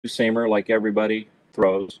two-seamer like everybody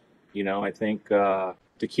throws. You know, I think the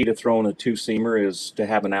key to throwing a two-seamer is to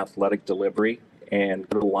have an athletic delivery and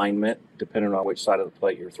good alignment, depending on which side of the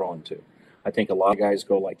plate you're throwing to. I think a lot of guys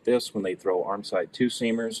go like this when they throw arm side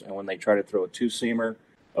two-seamers, and when they try to throw a two-seamer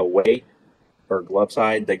away or glove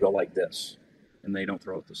side, they go like this, and they don't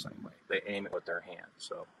throw it the same way. They aim it with their hand.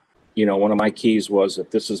 So, you know, one of my keys was, if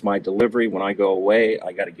this is my delivery, when I go away,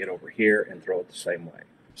 I got to get over here and throw it the same way.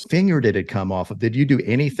 Finger did it come off of? Did you do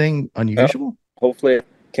anything unusual? Hopefully it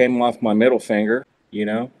came off my middle finger. You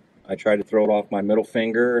know, I tried to throw it off my middle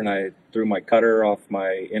finger, and I threw my cutter off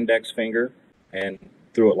my index finger and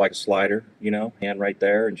threw it like a slider, you know, hand right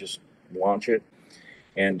there, and just launch it.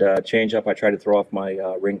 And change up, I tried to throw off my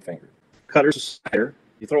ring finger. Cutter's a slider.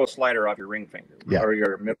 You throw a slider off your ring finger or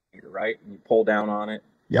your middle finger, right? And you pull down on it.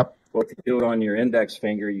 Yep. Well, if you do it on your index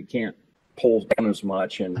finger, you can't pull down as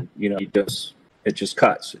much, and you know, it just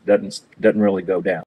cuts. It doesn't really go down.